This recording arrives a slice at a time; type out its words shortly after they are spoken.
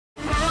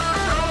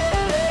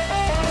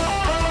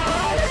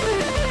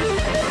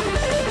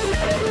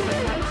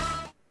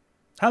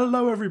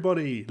Hello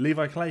everybody,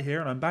 Levi Clay here,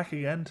 and I'm back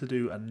again to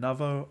do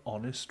another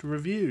honest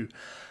review.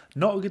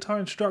 Not a guitar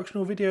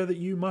instructional video that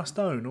you must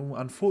own,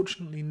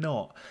 unfortunately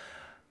not.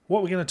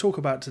 What we're going to talk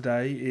about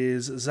today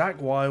is Zakk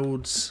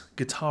Wylde's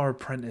Guitar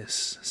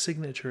Apprentice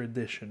Signature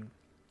Edition.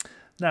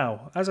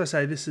 Now, as I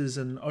say, this is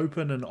an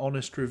open and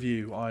honest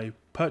review. I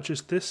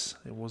purchased this,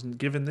 it wasn't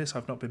given this,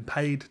 I've not been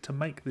paid to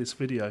make this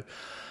video.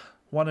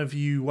 One of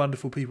you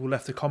wonderful people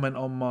left a comment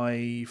on my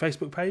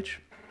Facebook page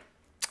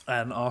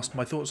and asked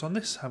my thoughts on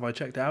this. Have I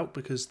checked it out?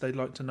 Because they'd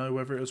like to know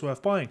whether it was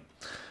worth buying.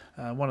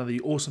 One of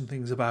the awesome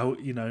things about,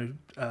 the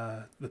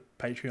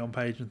Patreon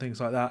page and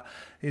things like that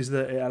is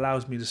that it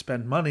allows me to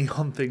spend money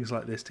on things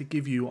like this to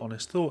give you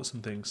honest thoughts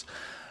and things.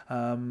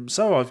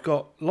 So I've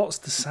got lots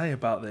to say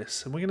about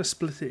this, and we're going to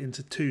split it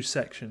into two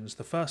sections.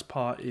 The first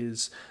part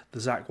is the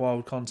Zakk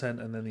Wylde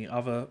content, and then the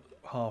other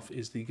half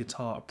is the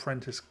Guitar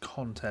Apprentice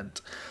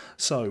content.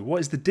 So what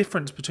is the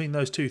difference between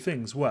those two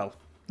things? Well,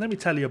 let me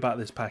tell you about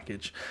this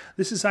package.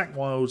 This is Zakk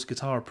Wylde's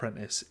Guitar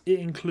Apprentice. It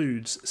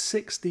includes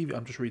 6 DVDs.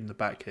 I'm just reading the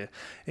back here.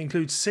 It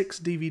includes 6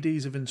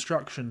 DVDs of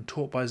instruction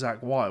taught by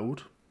Zakk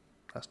Wylde.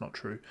 That's not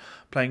true.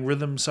 Playing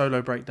rhythm, solo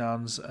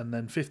breakdowns, and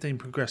then 15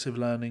 progressive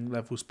learning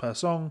levels per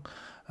song,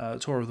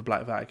 tour of the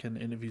Black Vatican,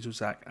 interviews with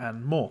Zakk,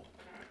 and more.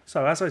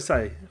 So as I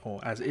say, or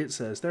as it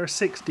says, there are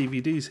 6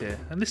 DVDs here,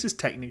 and this is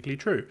technically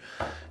true.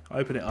 I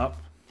open it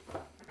up,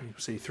 you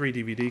see 3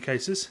 DVD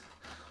cases,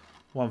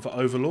 one for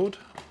Overlord,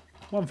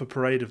 one for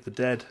Parade of the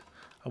Dead,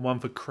 and one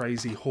for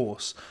Crazy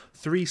Horse.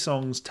 3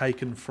 songs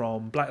taken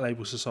from Black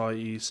Label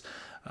Society's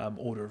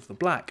Order of the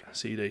Black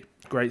CD.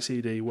 Great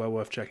CD, well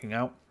worth checking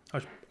out.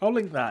 I'll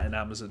link that in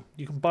Amazon.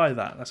 You can buy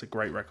that. That's a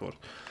great record.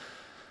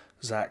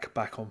 Zakk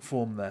back on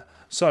form there.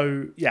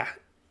 So, yeah,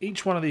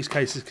 each one of these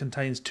cases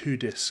contains 2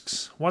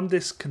 discs. One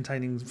disc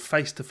containing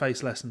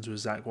face-to-face lessons with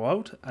Zakk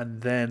Wylde,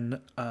 and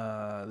then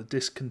the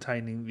disc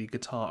containing the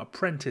Guitar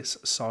Apprentice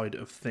side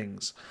of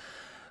things.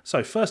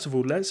 So first of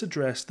all, let's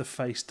address the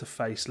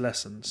face-to-face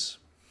lessons.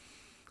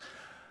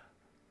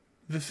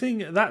 The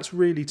thing, that's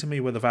really to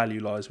me where the value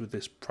lies with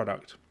this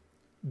product.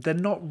 They're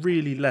not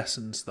really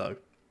lessons though.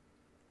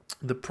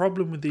 The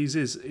problem with these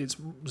is,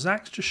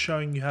 Zakk's just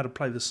showing you how to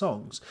play the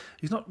songs.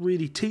 He's not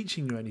really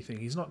teaching you anything.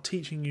 He's not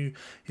teaching you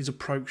his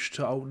approach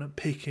to alternate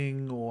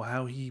picking or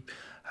how he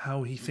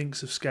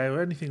thinks of scale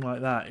or anything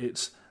like that.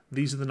 It's,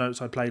 these are the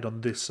notes I played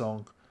on this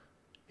song.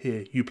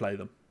 Here, you play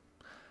them.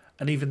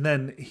 And even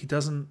then, he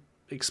doesn't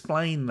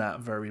explain that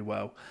very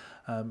well.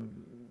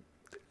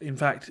 In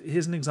fact,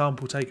 here's an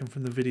example taken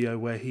from the video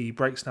where he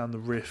breaks down the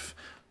riff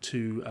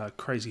to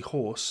Crazy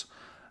Horse,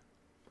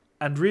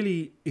 and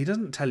really he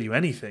doesn't tell you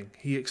anything.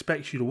 He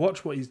expects you to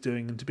watch what he's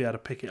doing and to be able to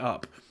pick it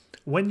up.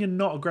 When you're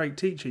not a great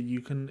teacher,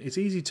 it's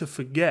easy to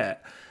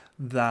forget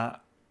that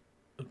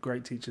a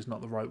great teacher is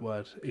not the right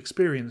word.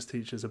 Experienced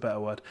teacher is a better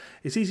word.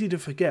 It's easy to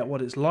forget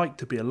what it's like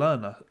to be a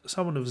learner.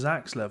 Someone of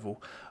Zakk's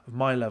level, of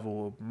my level,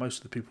 or most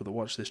of the people that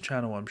watch this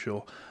channel, I'm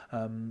sure,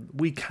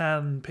 we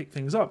can pick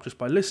things up just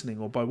by listening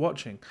or by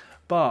watching.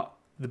 But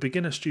the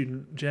beginner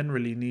student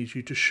generally needs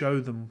you to show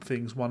them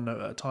things one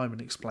note at a time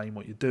and explain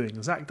what you're doing.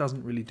 Zakk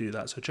doesn't really do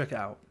that, so check it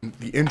out.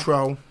 The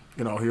intro,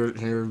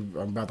 here I'm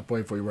about to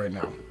play for you right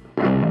now.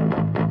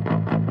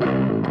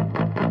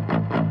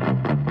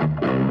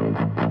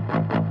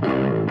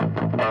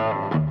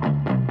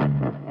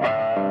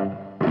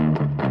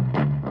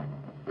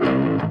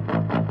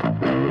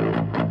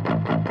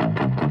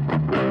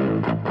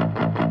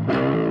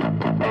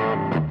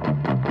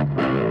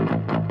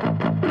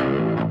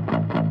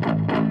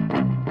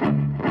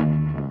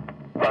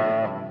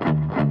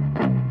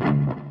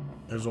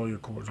 There's all your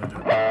chords right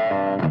there.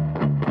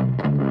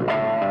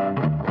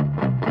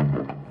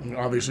 And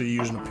obviously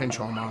you're using a pinch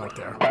harmonic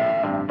there.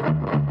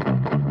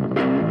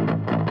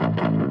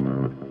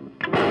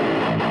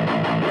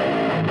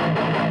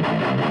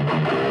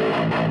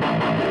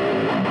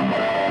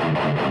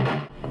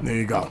 There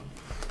you go.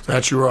 So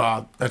that's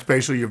your that's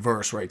basically your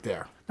verse right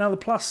there. Now the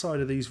plus side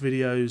of these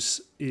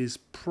videos is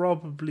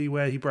probably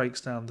where he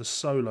breaks down the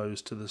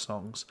solos to the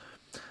songs.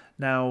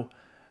 Now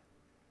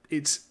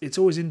it's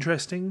always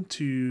interesting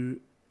to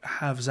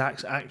have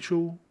Zakk's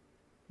actual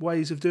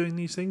ways of doing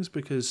these things,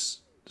 because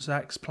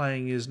Zakk's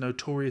playing is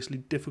notoriously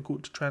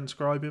difficult to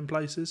transcribe in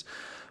places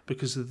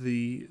because of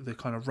the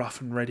kind of rough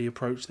and ready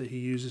approach that he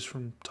uses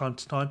from time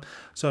to time.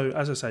 So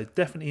as I say,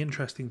 definitely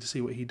interesting to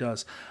see what he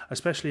does,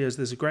 especially as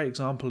there's a great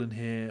example in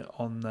here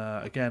on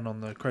again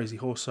on the Crazy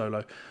Horse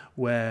solo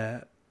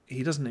where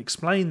he doesn't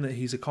explain that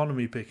he's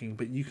economy picking,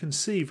 but you can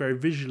see very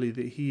visually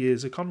that he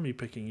is economy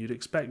picking. You'd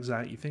expect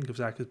Zakk, you think of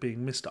Zakk as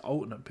being Mr.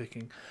 Alternate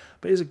picking,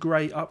 but it's a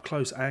great up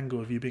close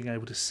angle of you being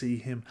able to see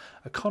him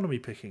economy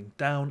picking,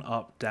 down,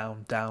 up,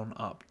 down, down,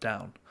 up,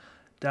 down,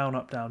 down,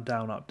 up, down,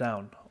 down, up,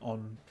 down,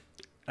 on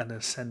an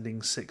ascending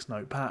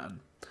 6-note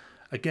pattern.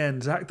 Again,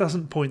 Zakk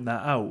doesn't point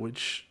that out,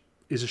 which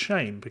is a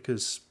shame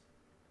because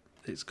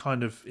it's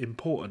kind of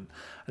important.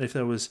 And if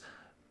there was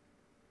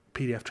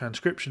PDF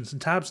transcriptions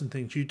and tabs and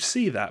things, you'd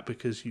see that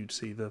because you'd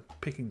see the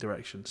picking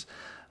directions.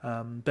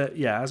 But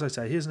yeah, as I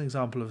say, here's an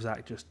example of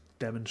Zakk just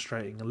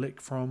demonstrating a lick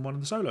from one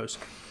of the solos.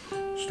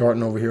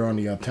 Starting over here on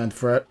the 10th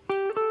fret.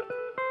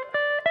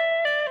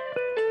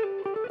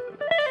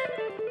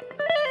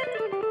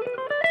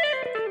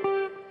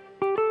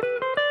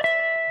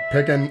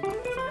 Picking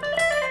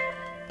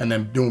and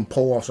then doing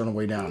pull-offs on the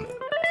way down.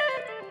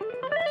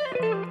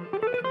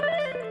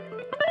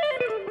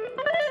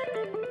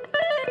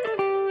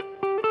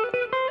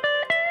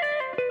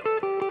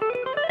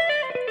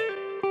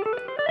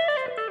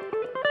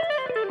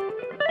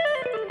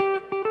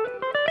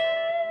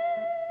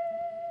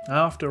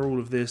 After all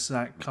of this,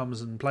 Zakk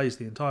comes and plays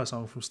the entire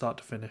song from start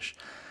to finish.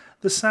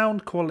 The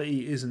sound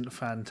quality isn't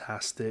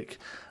fantastic.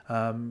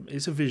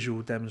 It's a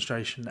visual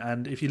demonstration,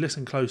 and if you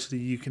listen closely,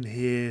 you can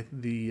hear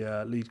the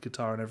lead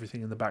guitar and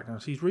everything in the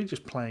background. So he's really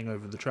just playing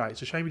over the track.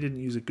 It's a shame he didn't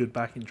use a good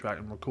backing track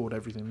and record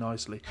everything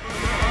nicely.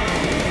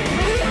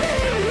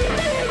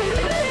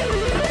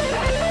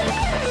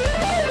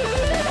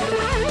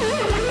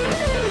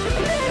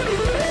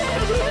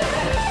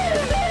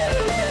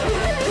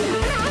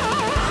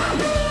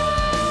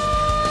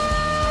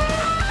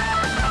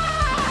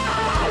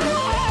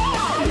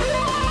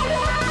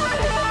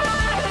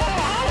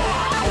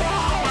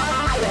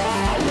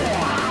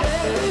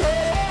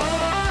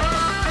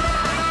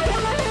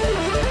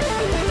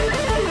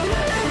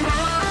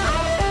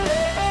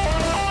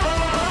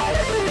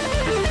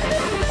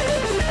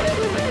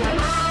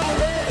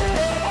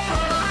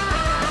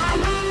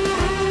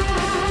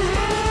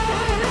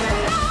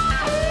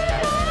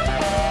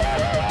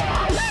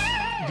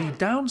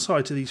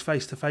 Downside to these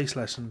face-to-face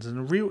lessons,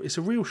 and it's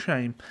a real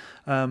shame,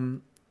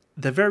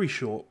 they're very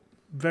short.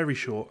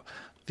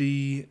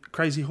 The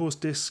Crazy Horse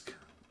Disc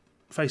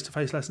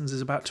face-to-face lessons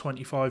is about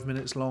 25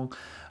 minutes long,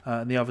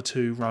 and the other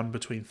two run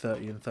between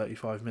 30 and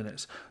 35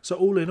 minutes. So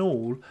all in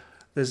all,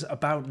 there's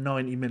about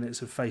 90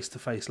 minutes of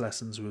face-to-face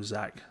lessons with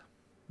Zakk.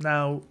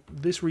 Now,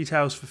 this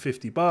retails for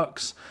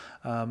 $50.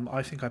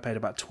 I think I paid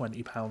about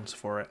 £20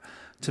 for it.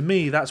 To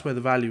me, that's where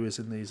the value is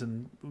in these,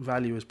 and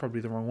value is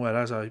probably the wrong word.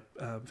 As I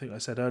think I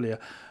said earlier,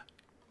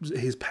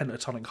 his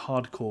Pentatonic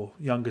Hardcore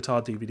Young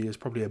Guitar DVD is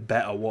probably a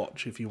better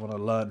watch if you want to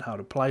learn how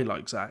to play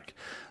like Zakk.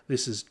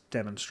 This is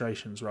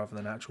demonstrations rather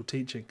than actual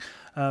teaching.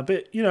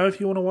 But, you know, if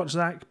you want to watch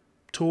Zakk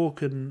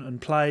talk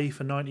and play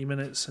for 90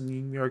 minutes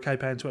and you're okay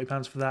paying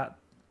 £20 for that,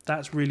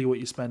 that's really what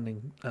you're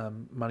spending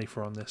money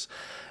for on this.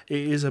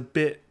 It is a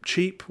bit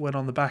cheap when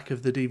on the back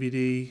of the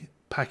DVD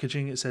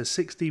packaging it says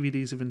 6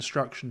 DVDs of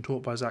instruction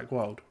taught by Zakk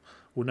Wylde.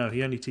 Well, no,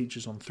 he only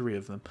teaches on 3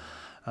 of them.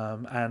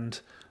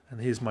 And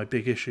here's my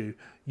big issue.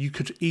 You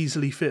could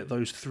easily fit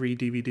those 3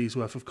 DVDs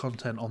worth of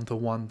content onto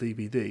 1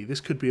 DVD.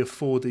 This could be a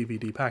 4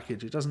 DVD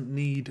package. It doesn't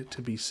need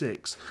to be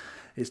 6.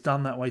 It's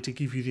done that way to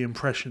give you the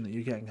impression that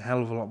you're getting a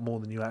hell of a lot more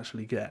than you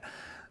actually get.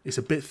 It's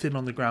a bit thin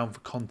on the ground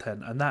for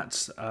content, and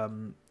that's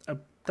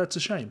a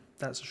shame.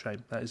 That's a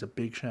shame. That is a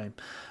big shame.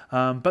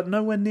 But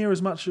nowhere near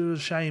as much of a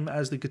shame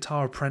as the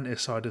Guitar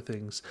Apprentice side of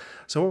things.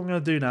 So what I'm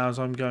going to do now is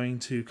I'm going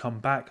to come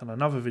back on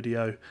another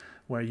video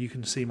where you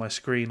can see my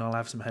screen. I'll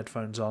have some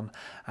headphones on,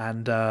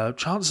 and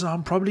chances are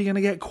I'm probably going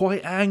to get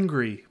quite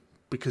angry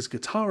because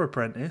Guitar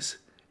Apprentice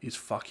is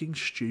fucking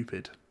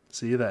stupid.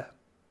 See you there.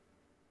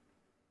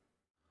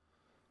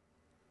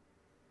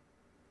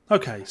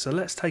 Okay, so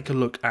let's take a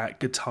look at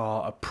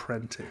Guitar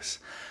Apprentice.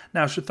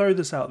 Now, I should throw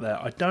this out there.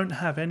 I don't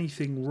have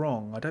anything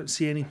wrong. I don't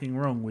see anything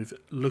wrong with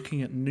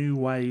looking at new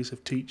ways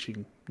of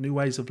teaching, new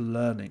ways of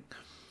learning.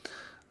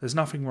 There's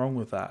nothing wrong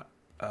with that.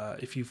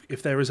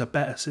 If there is a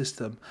better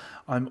system,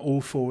 I'm all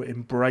for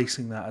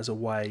embracing that as a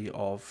way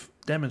of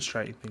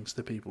demonstrating things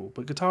to people.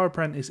 But Guitar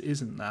Apprentice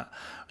isn't that.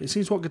 It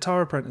seems what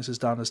Guitar Apprentice has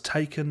done is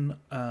taken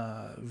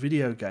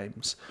video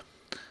games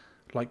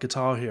like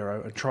Guitar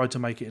Hero and tried to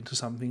make it into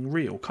something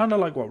real, kind of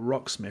like what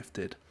Rocksmith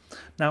did.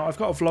 Now, I've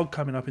got a vlog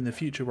coming up in the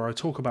future where I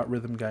talk about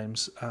rhythm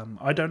games.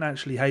 I don't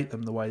actually hate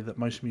them the way that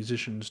most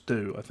musicians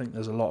do. I think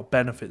there's a lot of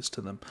benefits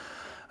to them.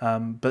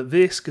 But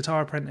this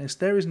Guitar Apprentice,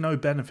 there is no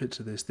benefit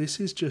to this.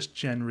 This is just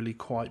generally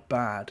quite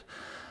bad.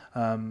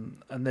 And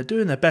they're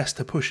doing their best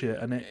to push it,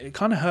 and it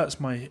kind of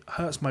hurts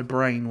my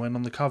brain when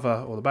on the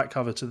cover or the back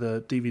cover to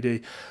the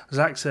DVD,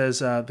 Zakk says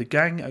the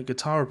gang at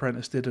Guitar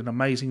Apprentice did an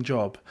amazing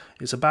job.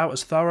 It's about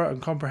as thorough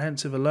and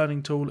comprehensive a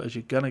learning tool as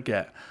you're gonna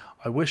get.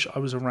 I wish it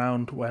was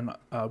around when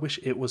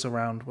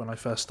I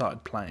first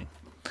started playing.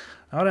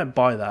 Now, I don't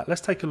buy that.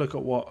 Let's take a look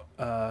at what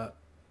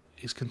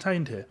is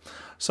contained here.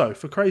 So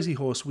for Crazy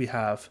Horse we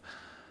have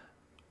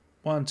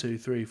 1, 2,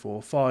 3,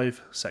 4,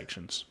 5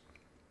 sections.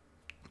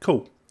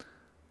 Cool.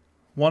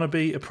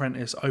 Wannabe,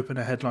 Apprentice,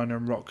 Opener, Headliner,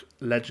 and Rock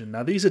Legend.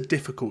 Now, these are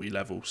difficulty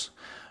levels.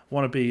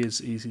 Wannabe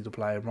is easy to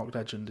play, and Rock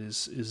Legend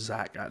is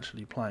Zakk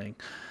actually playing.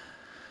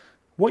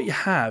 What you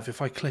have,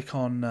 if I click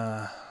on...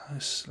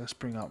 let's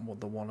bring up what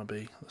the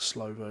Wannabe, the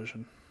slow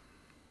version.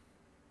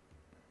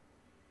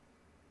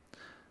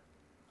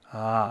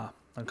 Ah,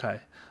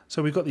 okay.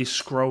 So we've got these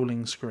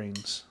scrolling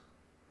screens.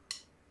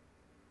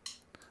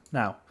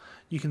 Now,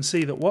 you can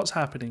see that what's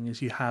happening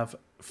is you have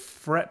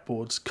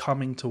fretboards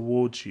coming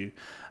towards you,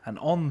 and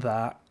on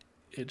that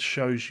it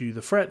shows you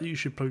the fret that you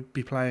should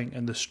be playing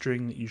and the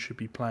string that you should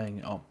be playing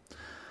it on.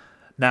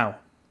 Now,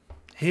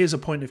 here's a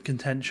point of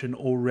contention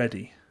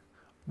already.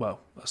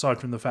 Well, aside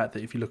from the fact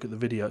that if you look at the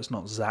video, it's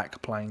not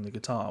Zakk playing the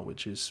guitar,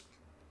 which is...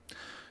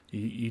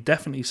 You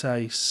definitely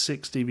say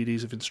 6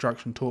 DVDs of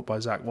instruction taught by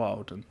Zakk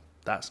Wylde, and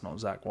that's not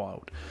Zakk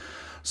Wylde.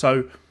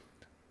 So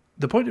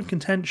the point of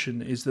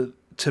contention is that,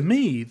 to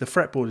me, the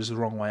fretboard is the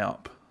wrong way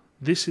up.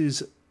 This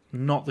is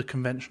not the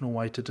conventional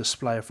way to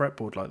display a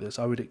fretboard like this.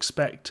 I would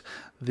expect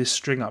this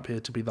string up here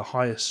to be the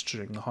highest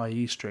string, the high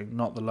E string,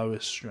 not the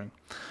lowest string.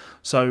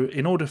 So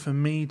in order for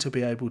me to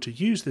be able to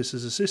use this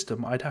as a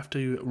system, I'd have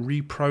to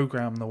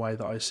reprogram the way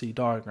that I see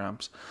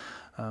diagrams,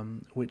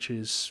 which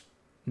is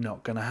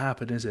not going to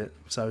happen, is it?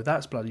 So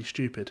that's bloody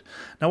stupid.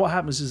 Now what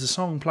happens is the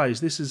song plays.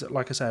 This is,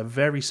 like I say, a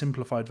very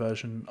simplified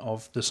version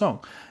of the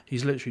song.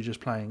 He's literally just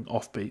playing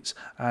offbeats,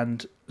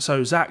 and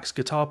so Zakk's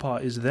guitar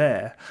part is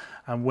there,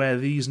 and where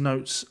these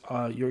notes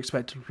are, you're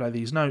expected to play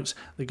these notes,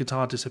 the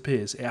guitar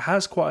disappears. It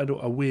has quite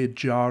a weird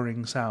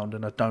jarring sound,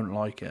 and I don't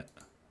like it.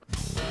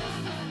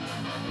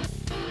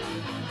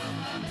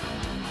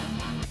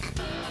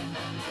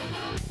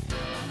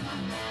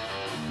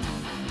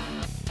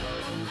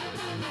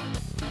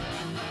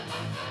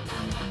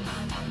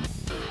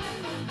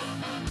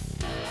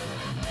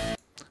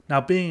 Now,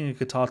 being a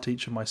guitar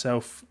teacher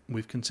myself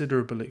with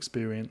considerable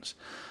experience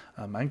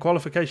and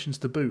qualifications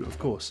to boot, of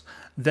course,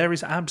 there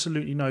is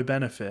absolutely no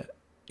benefit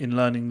in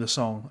learning the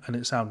song and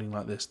it sounding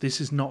like this. This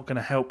is not going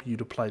to help you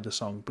to play the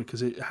song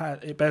because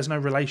it bears no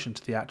relation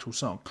to the actual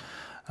song.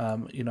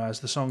 You know, as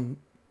the song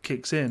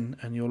kicks in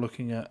and you're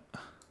looking at...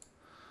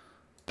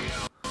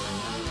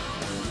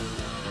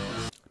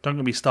 Don't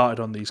get me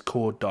started on these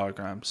chord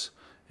diagrams.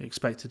 You're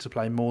expected to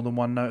play more than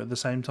one note at the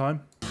same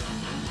time.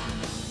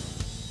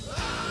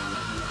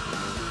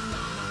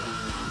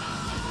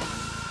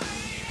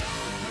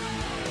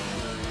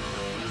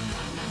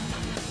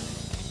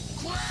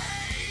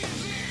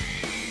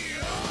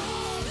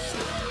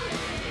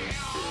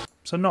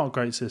 So not a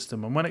great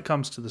system, and when it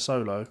comes to the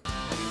solo...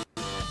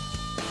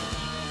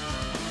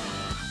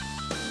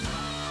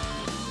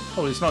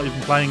 Oh, it's not even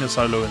playing a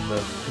solo in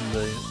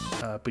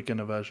the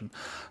beginner version.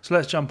 So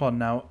let's jump on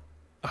now.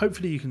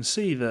 Hopefully you can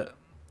see that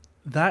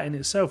that in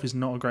itself is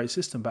not a great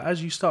system, but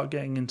as you start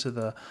getting into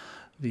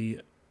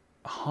the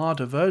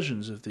harder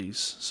versions of these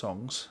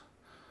songs...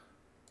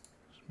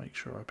 Just make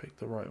sure I pick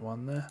the right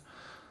one there.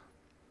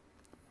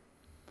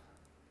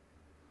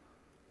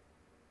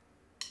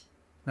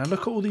 Now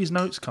look at all these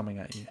notes coming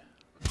at you.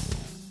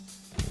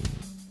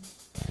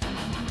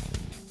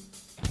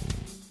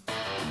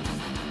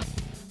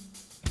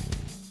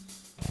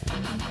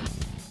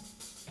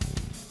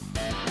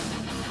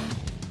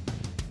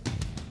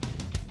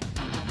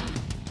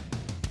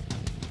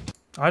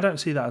 I don't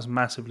see that as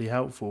massively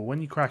helpful.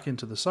 When you crack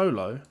into the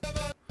solo...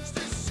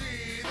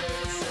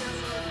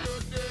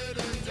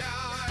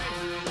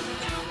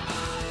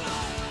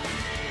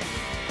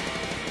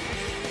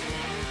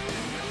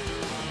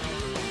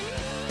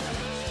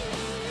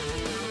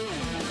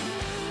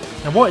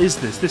 Now what is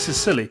this? This is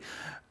silly.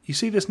 You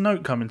see this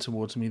note coming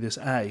towards me, this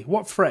A.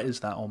 What fret is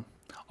that on?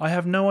 I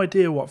have no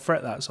idea what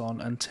fret that's on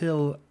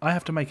until I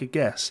have to make a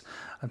guess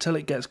until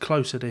it gets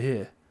closer to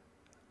here.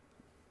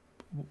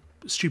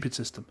 Stupid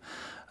system.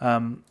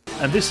 And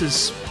this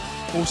is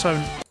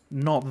also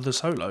not the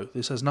solo.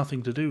 This has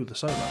nothing to do with the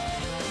solo.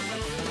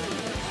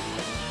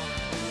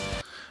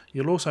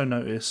 You'll also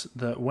notice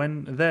that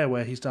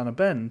where he's done a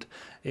bend,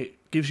 it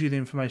gives you the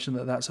information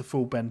that that's a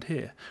full bend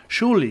here.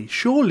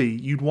 Surely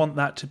you'd want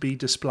that to be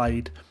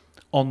displayed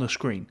on the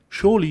screen.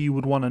 Surely you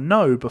would want to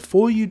know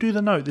before you do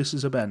the note this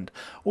is a bend.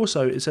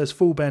 Also, it says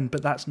full bend,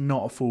 but that's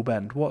not a full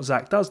bend. What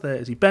Zakk does there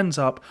is he bends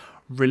up,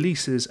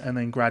 releases, and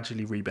then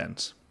gradually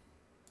rebends.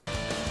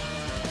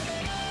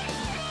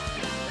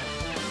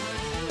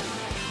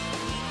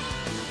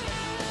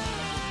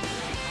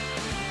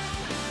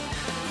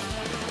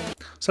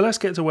 So let's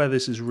get to where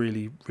this is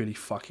really, really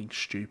fucking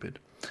stupid.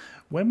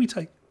 When we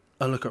take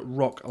a look at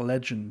Rock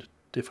Legend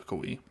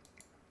difficulty.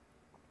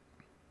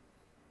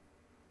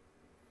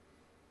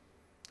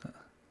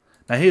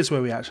 Now here's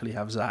where we actually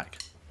have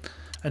Zakk.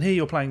 And here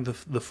you're playing the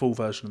full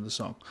version of the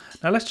song.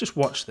 Now let's just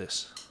watch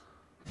this.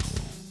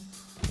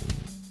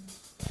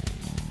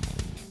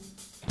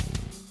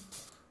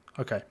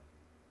 Okay.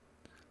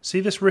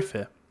 See this riff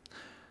here?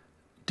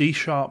 D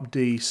sharp,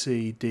 D,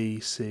 C, D,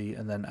 C,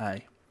 and then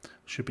A.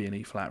 Should be an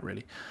E flat,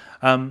 really.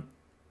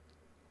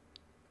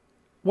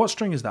 What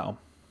string is that on?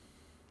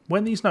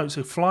 When these notes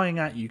are flying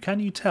at you, can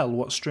you tell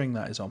what string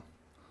that is on?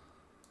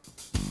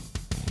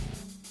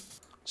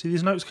 See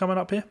these notes coming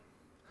up here?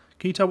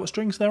 Can you tell what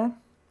strings they're on?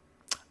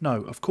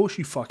 No, of course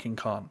you fucking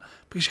can't,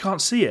 because you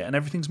can't see it and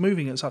everything's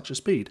moving at such a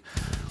speed.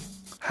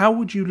 How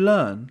would you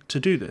learn to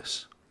do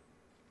this?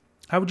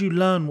 How would you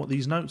learn what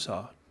these notes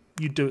are?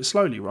 You'd do it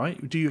slowly,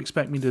 right? Do you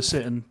expect me to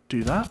sit and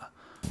do that?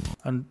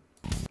 And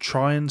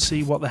try and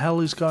see what the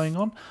hell is going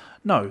on?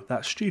 No,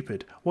 that's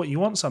stupid. What you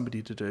want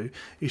somebody to do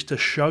is to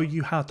show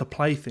you how to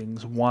play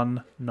things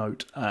one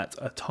note at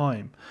a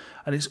time.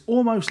 And it's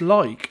almost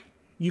like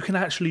you can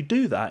actually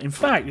do that. In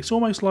fact, it's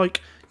almost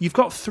like you've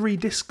got 3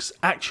 discs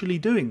actually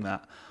doing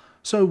that.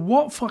 So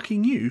what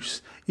fucking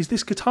use is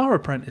this Guitar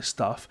Apprentice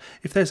stuff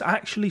if there's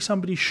actually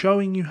somebody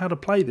showing you how to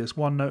play this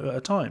one note at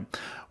a time?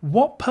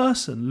 What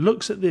person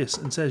looks at this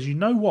and says, you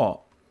know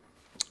what?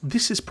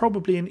 This is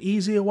probably an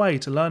easier way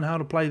to learn how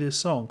to play this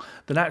song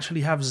than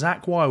actually have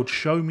Zakk Wylde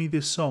show me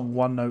this song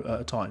one note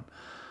at a time.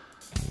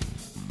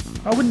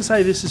 I wouldn't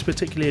say this is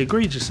particularly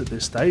egregious at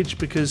this stage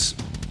because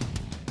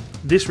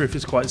this riff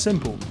is quite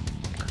simple.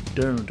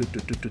 But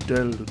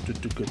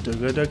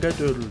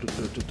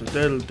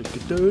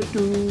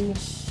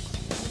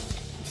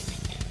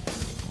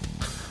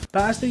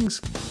as things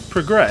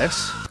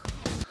progress,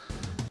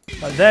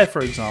 like there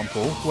for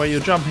example, where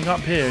you're jumping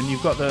up here and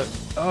you've got the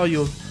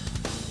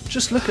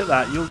just look at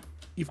that,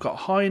 you've got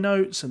high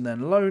notes and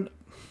then low.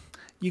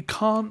 You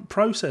can't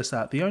process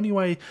that. The only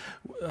way,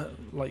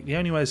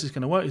 this is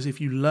going to work is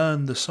if you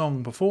learn the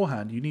song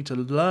beforehand. You need to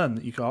learn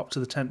that you go up to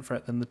the 10th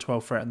fret, then the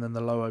 12th fret, and then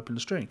the low open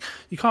string.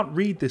 You can't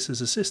read this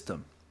as a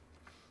system.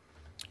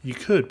 You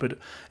could, but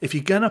if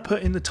you're going to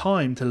put in the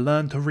time to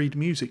learn to read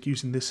music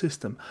using this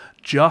system,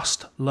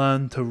 just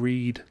learn to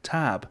read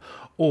tab.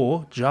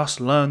 Or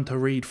just learn to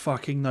read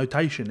fucking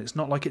notation. It's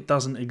not like it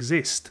doesn't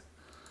exist.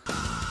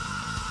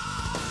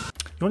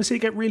 You want to see it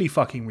get really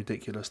fucking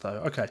ridiculous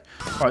though? Okay.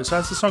 Right, so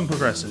as the song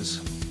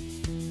progresses.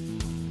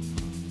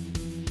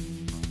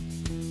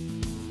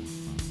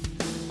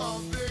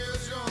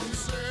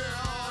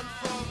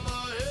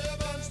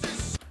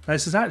 Now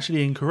this is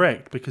actually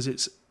incorrect because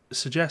it's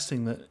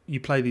suggesting that you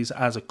play these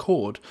as a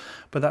chord,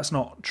 but that's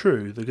not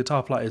true. The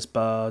guitar player is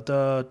ba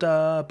da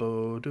da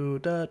bo do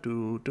da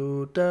do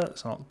do da.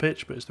 It's not the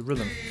pitch, but it's the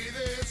rhythm.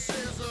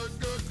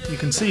 You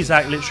can see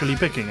Zakk literally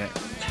picking it.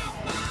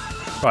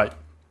 Right.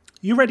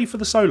 You ready for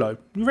the solo?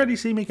 You ready to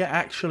see me get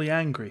actually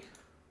angry?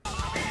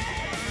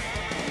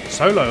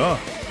 Solo, oh.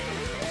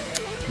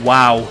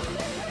 Wow.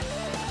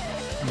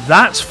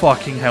 That's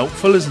fucking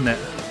helpful, isn't it?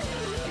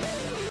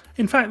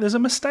 In fact, there's a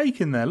mistake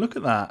in there. Look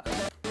at that.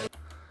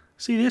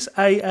 See this?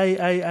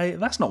 A.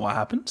 That's not what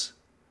happens.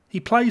 He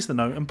plays the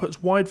note and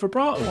puts wide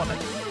vibrato on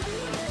it.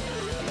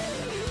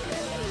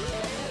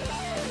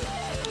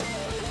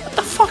 What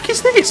the fuck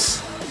is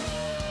this?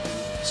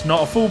 It's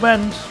not a full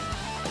bend.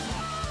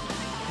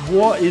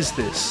 What is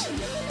this?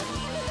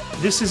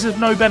 This is of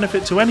no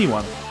benefit to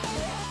anyone.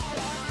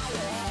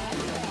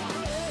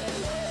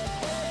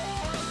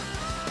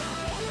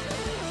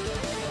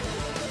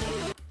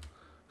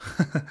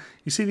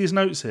 You see these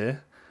notes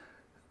here?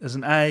 There's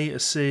an A, a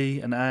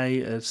C, an A,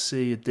 a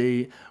C, a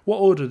D. What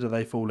order do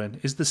they fall in?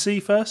 Is the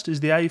C first? Is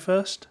the A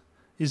first?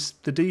 Is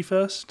the D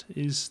first?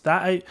 Is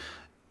that A?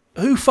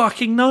 Who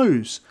fucking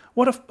knows?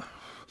 What a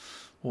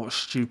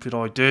stupid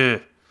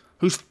idea.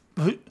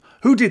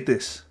 Who did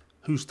this?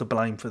 Who's to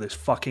blame for this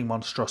fucking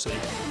monstrosity?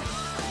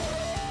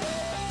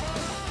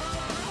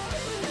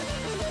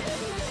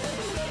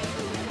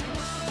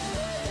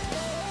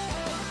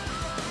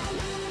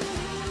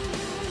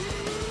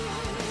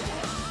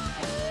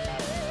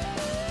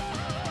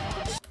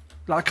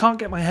 Like, I can't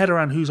get my head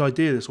around whose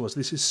idea this was.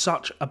 This is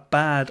such a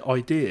bad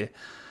idea.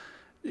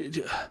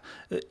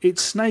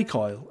 It's snake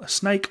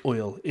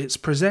oil. It's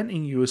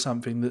presenting you as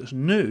something that's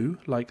new,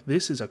 like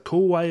this is a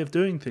cool way of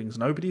doing things.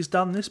 Nobody's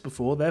done this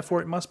before,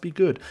 therefore it must be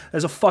good.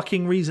 There's a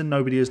fucking reason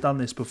nobody has done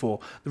this before.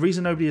 The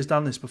reason nobody has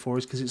done this before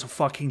is because it's a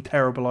fucking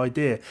terrible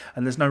idea,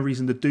 and there's no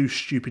reason to do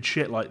stupid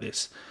shit like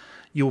this.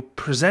 You're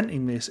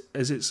presenting this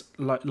as it's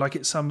like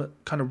it's some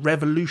kind of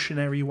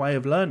revolutionary way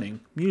of learning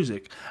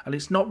music, and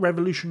it's not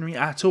revolutionary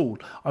at all.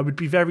 I would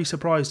be very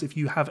surprised if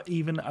you have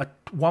even a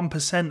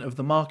 1% of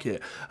the market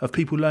of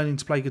people learning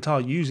to play guitar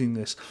using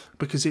this,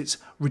 because it's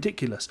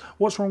ridiculous.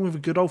 What's wrong with a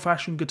good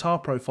old-fashioned guitar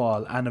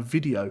profile and a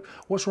video?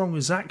 What's wrong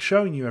with Zakk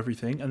showing you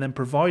everything and then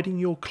providing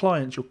your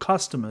clients, your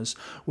customers,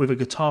 with a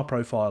guitar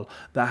profile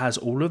that has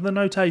all of the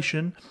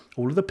notation,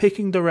 all of the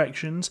picking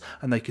directions,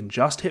 and they can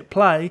just hit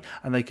play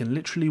and they can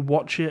literally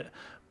watch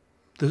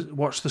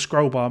the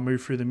scroll bar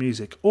move through the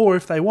music. Or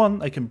if they want,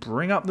 they can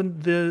bring up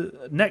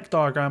the neck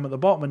diagram at the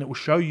bottom and it will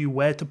show you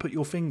where to put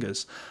your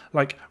fingers.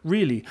 Like,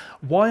 really,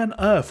 why on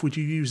earth would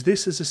you use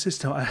this as a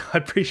system? I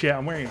appreciate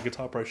I'm wearing a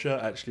Guitar Pro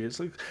shirt, actually. It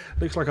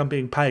looks like I'm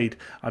being paid.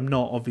 I'm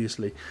not,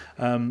 obviously.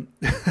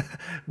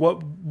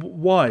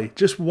 Why?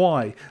 Just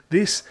why?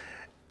 This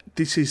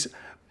is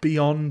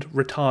beyond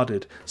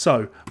retarded.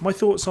 So, my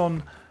thoughts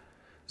on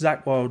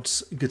Zakk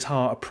Wylde's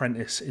Guitar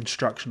Apprentice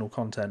instructional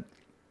content.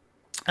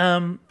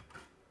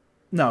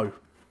 No,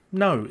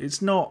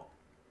 it's not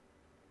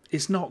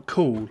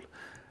cool.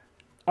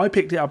 I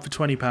picked it up for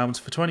 £20.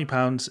 For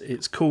 £20,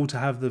 it's cool to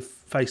have the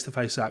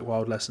face-to-face Zakk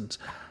Wylde lessons.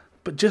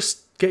 But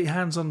just get your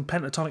hands on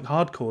Pentatonic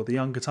Hardcore, the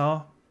young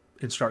guitar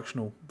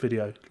instructional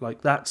video.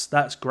 Like, that's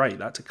great.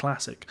 That's a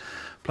classic.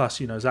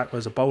 Plus, you know, Zakk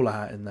wears a bowler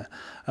hat in there.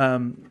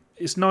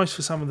 It's nice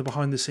for some of the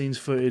behind-the-scenes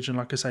footage, and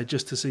like I say,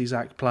 just to see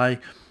Zakk play.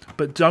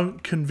 But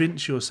don't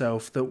convince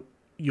yourself that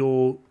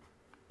you're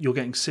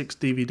getting 6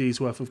 DVDs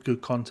worth of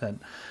good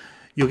content.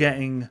 You're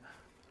getting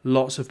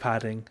lots of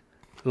padding,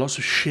 lots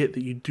of shit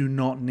that you do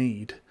not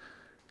need.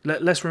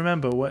 Let's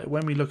remember,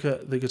 when we look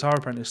at the Guitar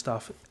Apprentice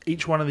stuff,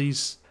 each one of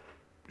these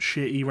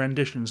shitty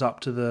renditions up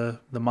to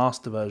the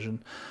master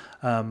version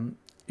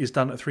is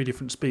done at 3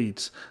 different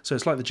speeds. So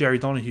it's like the Jerry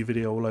Donahue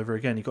video all over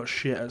again. You've got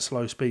shit at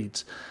slow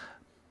speeds.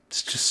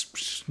 It's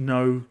just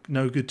no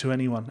good to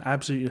anyone.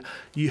 Absolutely,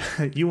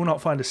 you will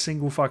not find a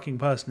single fucking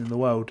person in the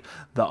world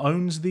that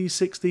owns these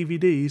 6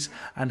 DVDs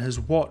and has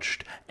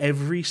watched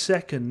every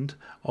second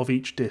of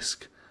each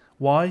disc.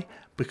 Why?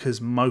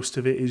 Because most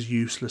of it is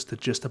useless to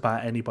just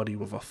about anybody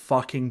with a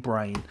fucking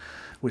brain,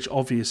 which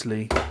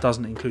obviously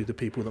doesn't include the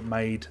people that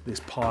made this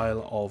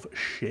pile of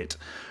shit.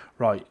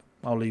 Right,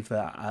 I'll leave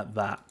that at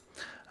that.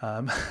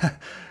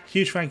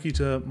 Huge thank you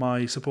to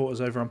my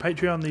supporters over on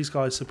Patreon. These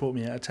guys support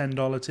me at a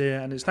 $10 tier,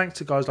 and it's thanks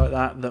to guys like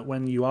that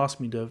when you ask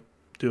me to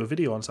do a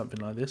video on something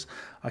like this,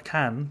 I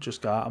can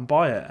just go out and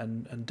buy it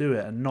and do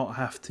it, and not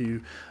have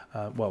to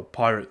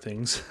pirate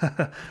things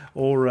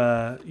or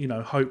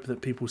hope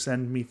that people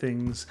send me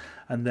things,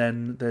 and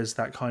then there's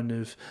that kind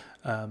of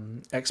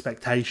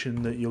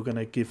expectation that you're going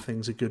to give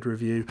things a good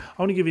review.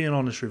 I want to give you an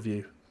honest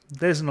review.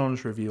 There's an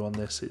honest review on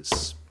this.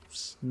 It's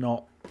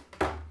not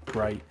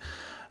great.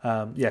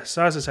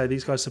 So as I say,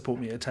 these guys support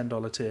me at a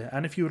 $10 tier,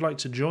 and if you would like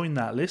to join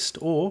that list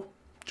or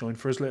join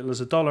for as little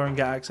as $1 and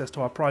get access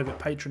to our private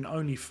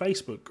patron-only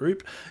Facebook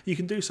group, you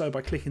can do so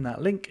by clicking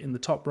that link in the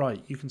top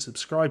right. You can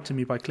subscribe to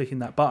me by clicking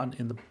that button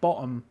in the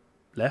bottom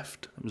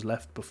left. It was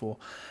left before,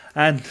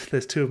 and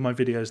there's 2 of my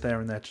videos there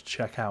and there to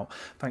check out.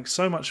 Thanks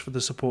so much for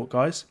the support,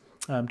 guys.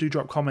 Do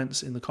drop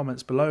comments in the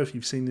comments below if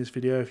you've seen this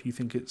video, if you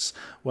think it's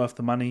worth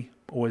the money.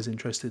 Always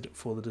interested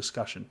for the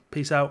discussion.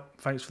 Peace out.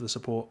 Thanks for the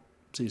support.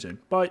 See you soon.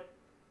 Bye.